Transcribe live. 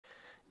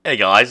Hey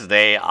guys,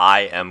 today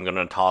I am going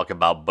to talk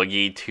about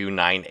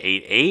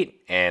Boogie2998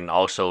 and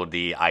also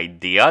the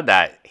idea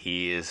that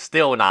he is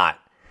still not,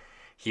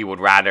 he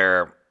would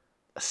rather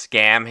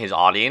scam his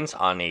audience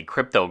on a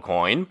crypto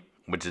coin,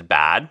 which is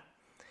bad.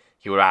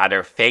 He would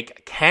rather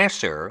fake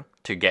cancer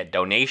to get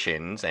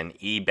donations and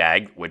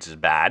e-beg, which is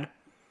bad,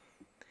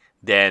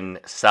 than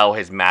sell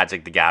his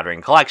Magic the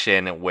Gathering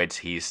collection, which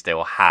he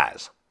still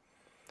has.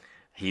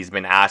 He's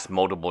been asked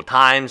multiple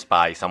times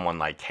by someone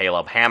like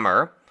Caleb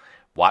Hammer,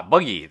 "What,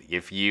 Boogie,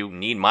 if you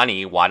need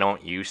money, why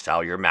don't you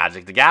sell your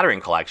Magic the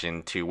Gathering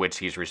collection?" To which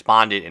he's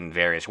responded in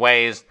various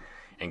ways,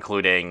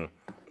 including,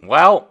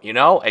 "Well, it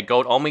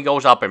only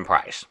goes up in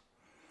price."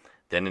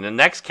 Then in the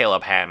next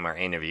Caleb Hammer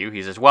interview,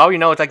 he says, "Well,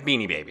 it's like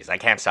Beanie Babies. I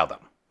can't sell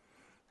them."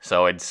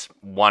 So it's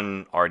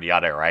one or the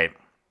other, right?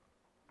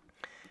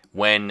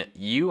 When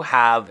you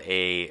have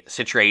a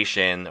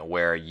situation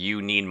where you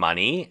need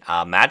money,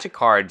 Magic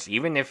cards,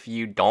 even if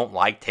you don't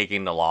like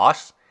taking the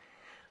loss,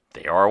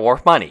 they are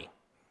worth money.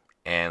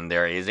 And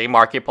there is a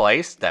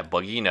marketplace that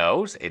Boogie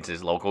knows. It's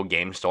his local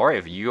game store.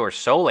 If you are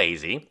so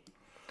lazy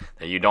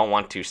that you don't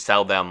want to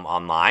sell them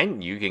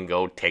online, you can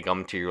go take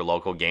them to your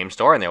local game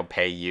store and they'll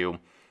pay you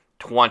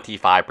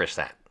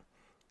 25%,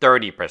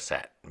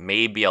 30%,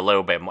 maybe a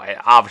little bit more. It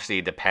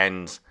obviously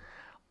depends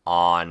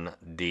on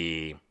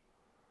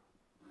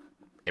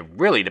it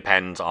really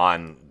depends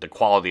on the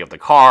quality of the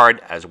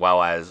card as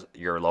well as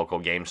your local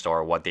game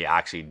store, what they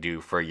actually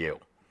do for you.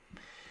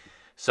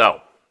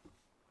 So,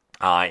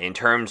 in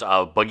terms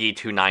of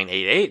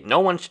Boogie2998, no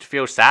one should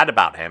feel sad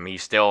about him. He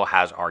still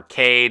has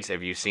arcades.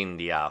 If you've seen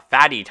the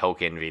Fatty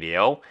Token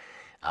video,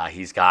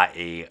 he's got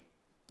a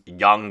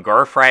young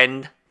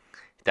girlfriend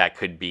that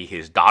could be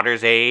his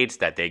daughter's age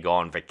that they go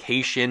on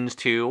vacations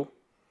to.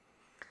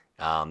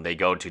 They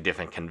go to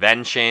different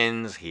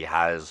conventions. He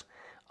has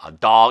a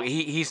dog.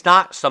 He's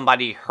not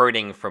somebody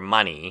hurting for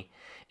money.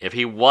 If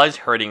he was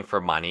hurting for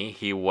money,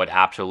 he would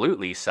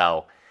absolutely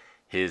sell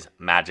his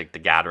Magic the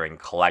Gathering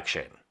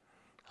collection.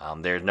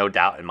 There's no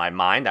doubt in my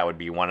mind that would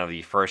be one of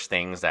the first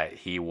things that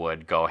he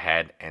would go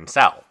ahead and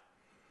sell,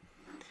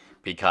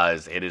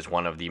 because it is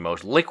one of the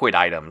most liquid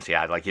items he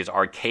had. Like, his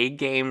arcade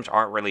games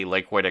aren't really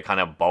liquid; they're kind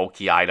of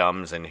bulky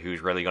items, and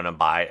who's really going to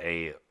buy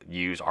a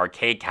used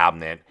arcade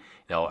cabinet,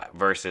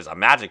 versus a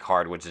Magic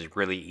card, which is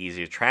really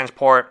easy to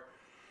transport,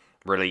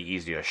 really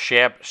easy to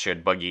ship.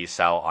 Should Boogie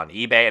sell on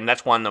eBay? And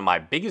that's one of my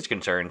biggest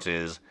concerns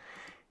is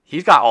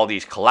he's got all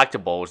these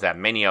collectibles that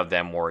many of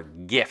them were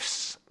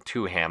gifts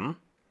to him.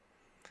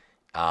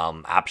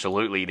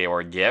 Absolutely, they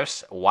were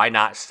gifts. Why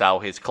not sell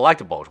his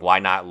collectibles? Why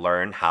not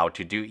learn how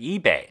to do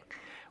eBay?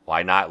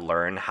 Why not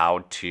learn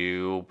how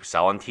to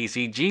sell on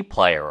TCG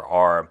Player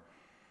or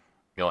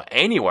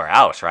anywhere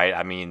else, right?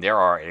 I mean, there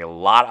are a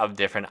lot of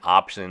different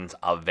options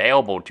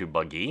available to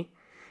Boogie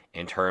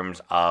in terms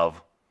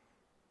of,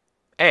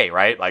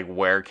 right? Like,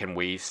 where can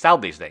we sell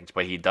these things?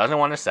 But he doesn't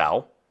want to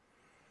sell.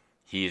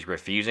 He's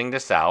refusing to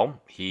sell.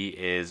 He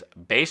is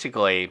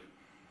basically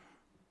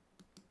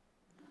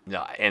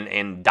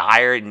in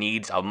dire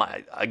needs of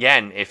money.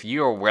 Again, if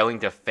you are willing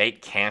to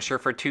fake cancer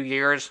for 2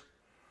 years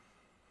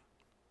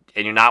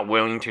and you're not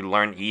willing to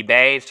learn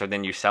eBay, so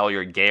then you sell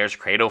your Gaia's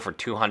Cradle for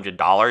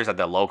 $200 at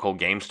the local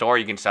game store.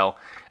 You can sell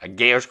a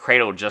Gaia's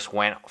Cradle just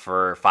went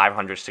for $500,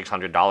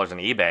 $600 on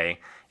eBay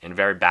in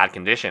very bad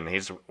condition.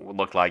 His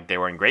looked like they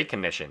were in great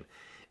condition.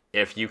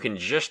 If you can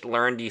just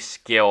learn the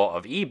skill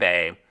of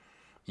eBay,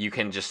 you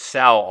can just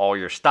sell all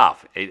your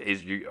stuff. Are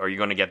you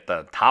going to get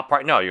the top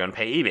part? No, you're going to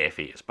pay eBay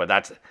fees. But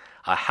that's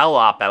a hell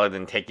lot better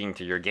than taking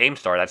to your game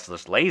store. That's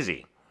just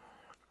lazy.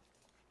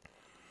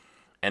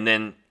 And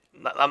then,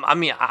 I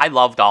mean, I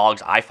love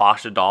dogs. I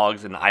foster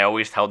dogs, and I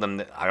always tell them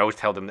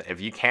that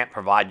if you can't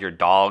provide your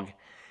dog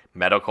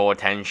medical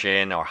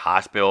attention or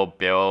hospital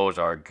bills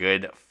or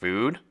good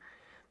food,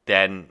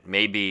 then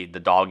maybe the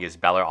dog is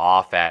better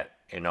off at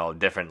a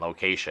different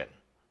location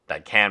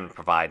that can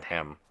provide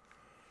him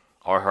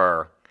or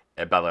her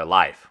a better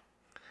life.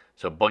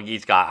 So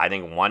Boogie's got, I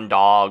think, 1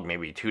 dog,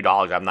 maybe 2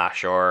 dogs, I'm not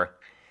sure.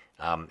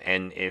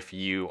 And if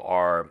you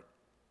are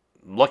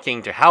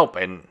looking to help,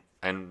 and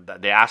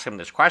they asked him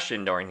this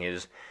question during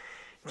his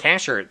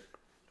cancer,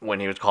 when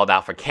he was called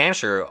out for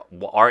cancer,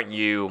 don't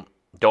you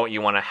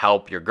want to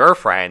help your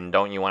girlfriend?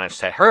 Don't you want to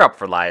set her up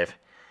for life?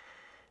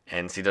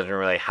 And he doesn't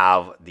really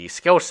have the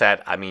skill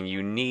set. I mean,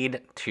 you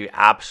need to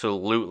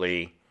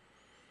absolutely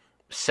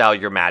sell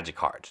your Magic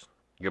cards.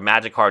 Your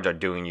Magic cards are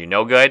doing you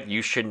no good.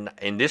 You should,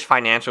 in this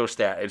financial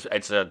state,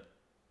 it's a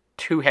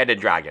two-headed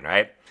dragon,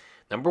 right?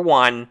 Number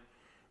one,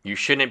 you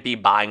shouldn't be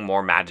buying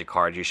more Magic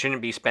cards. You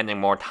shouldn't be spending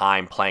more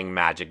time playing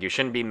Magic. You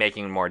shouldn't be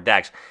making more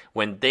decks.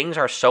 When things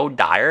are so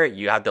dire,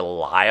 you have to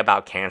lie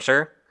about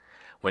cancer.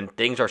 When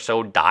things are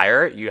so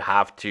dire, you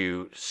have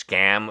to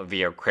scam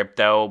via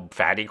crypto,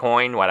 fatty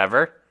coin,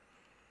 whatever.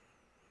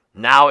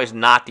 Now is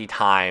not the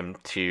time,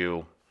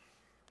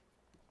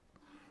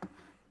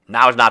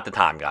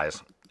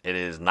 guys. It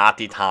is not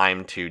the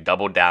time to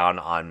double down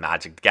on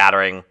Magic the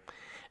Gathering.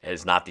 It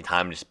is not the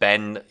time to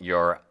spend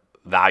your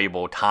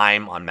valuable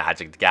time on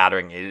Magic the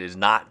Gathering. It is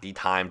not the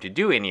time to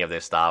do any of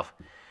this stuff.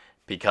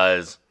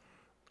 because,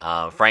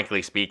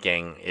 frankly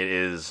speaking, it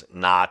is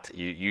not,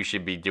 you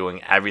should be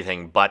doing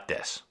everything but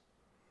this.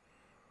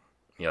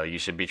 You know, you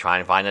should be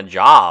trying to find a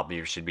job.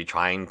 You should be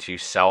trying to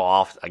sell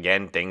off,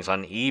 again, things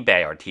on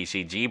eBay or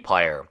TCG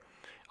Player,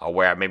 or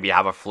where maybe you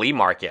have a flea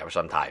market of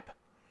some type.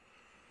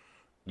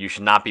 You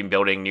should not be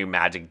building new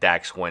Magic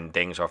decks when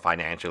things are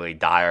financially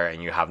dire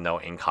and you have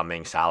no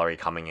incoming salary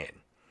coming in.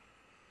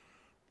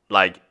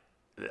 Like,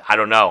 I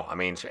don't know. I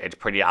mean, it's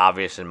pretty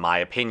obvious in my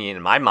opinion.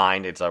 In my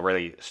mind, it's a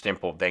really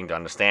simple thing to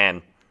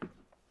understand.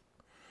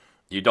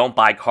 You don't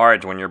buy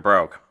cards when you're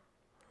broke,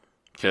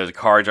 because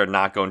cards are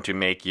not going to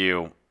make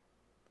you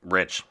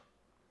rich.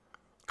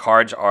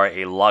 Cards are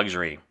a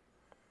luxury.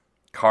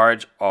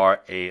 Cards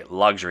are a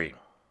luxury.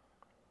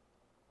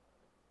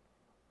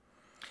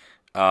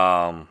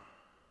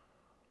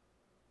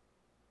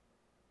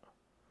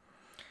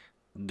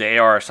 They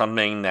are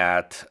something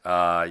that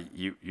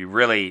you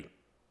really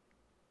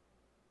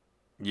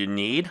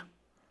need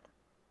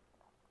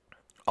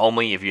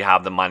only if you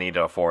have the money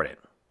to afford it.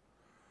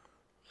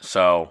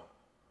 So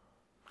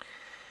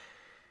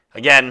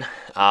again,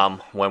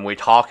 when we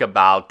talk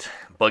about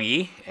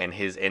Boogie and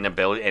his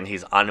inability and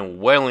his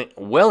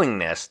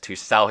unwillingness to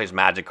sell his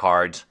Magic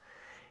cards,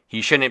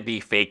 he shouldn't be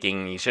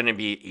faking. He shouldn't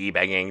be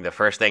e-begging. The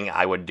first thing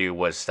I would do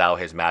was sell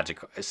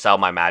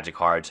my Magic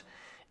cards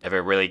if it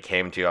really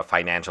came to a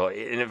financial.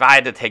 And if I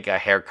had to take a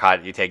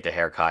haircut, you take the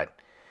haircut.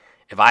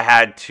 If I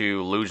had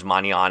to lose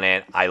money on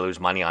it, I lose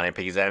money on it,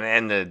 because at the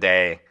end of the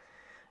day,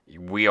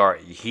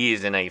 he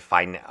is in a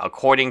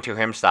according to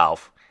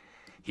himself,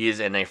 he is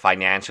in a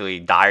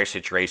financially dire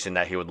situation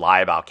that he would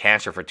lie about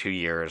cancer for 2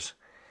 years.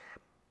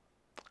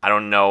 I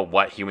don't know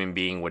what human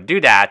being would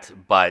do that,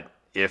 but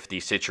if the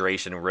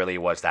situation really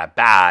was that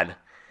bad,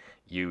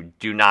 you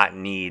do not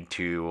need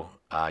to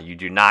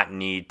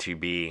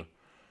be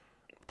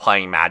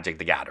playing Magic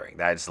the Gathering.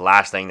 That's the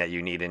last thing that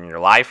you need in your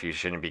life. You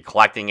shouldn't be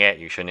collecting it.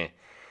 You shouldn't.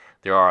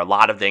 There are a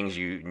lot of things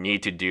you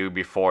need to do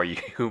before you.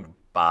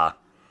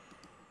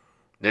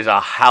 There's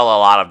a hell of a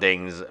lot of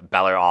things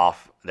better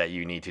off that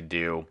you need to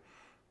do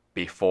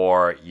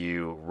before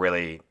you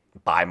really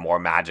buy more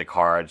Magic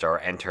cards or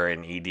enter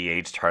an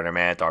EDH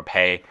tournament or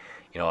pay,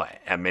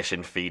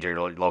 admission fee to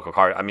your local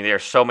card. I mean,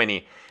 there's so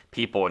many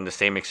people in the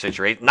same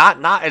situation.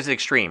 Not as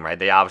extreme, right?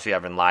 They obviously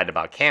haven't lied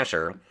about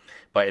cancer,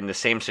 but in the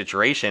same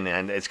situation,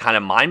 and it's kind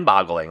of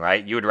mind-boggling,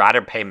 right? You would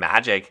rather pay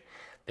Magic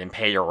than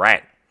pay your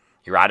rent.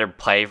 You'd rather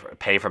pay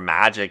for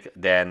Magic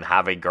than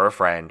have a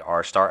girlfriend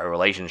or start a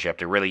relationship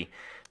to really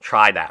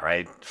try that,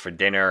 right? For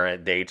dinner,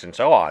 dates, and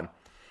so on.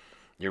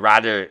 You'd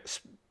rather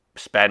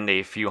spend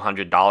a few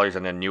 $100s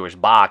in the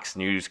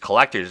newest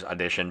collector's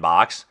edition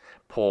box,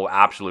 pull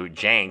absolute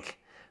jank,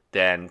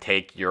 than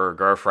take your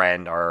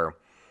girlfriend, or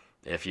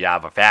if you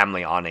have a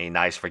family, on a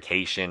nice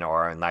vacation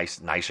or a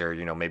nicer,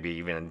 maybe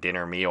even a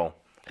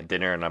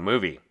dinner and a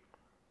movie.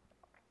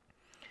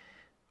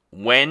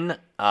 When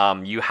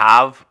you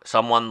have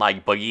someone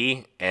like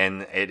Boogie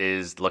and it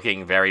is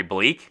looking very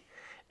bleak,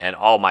 and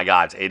oh my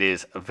God, it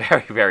is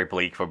very, very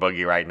bleak for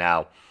Boogie right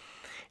now.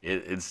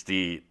 It's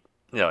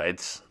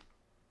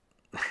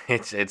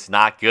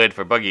not good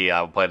for Boogie,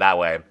 I'll put it that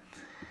way.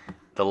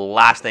 The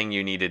last thing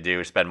you need to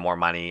do is spend more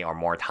money or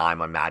more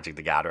time on Magic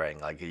the Gathering.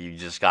 Like, you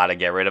just got to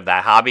get rid of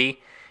that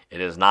hobby.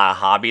 It is not a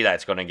hobby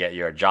that's going to get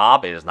you a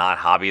job. It is not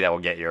a hobby that will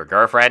get you a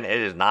girlfriend. It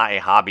is not a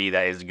hobby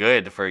that is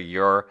good for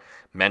your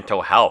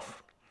mental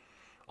health.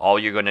 All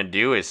you're going to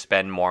do is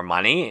spend more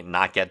money,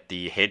 not get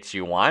the hits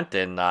you want,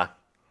 and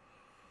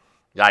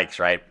yikes,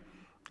 right?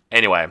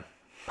 Anyway,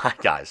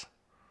 guys,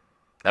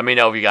 let me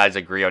know if you guys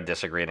agree or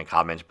disagree in the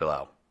comments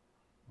below.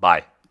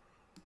 Bye.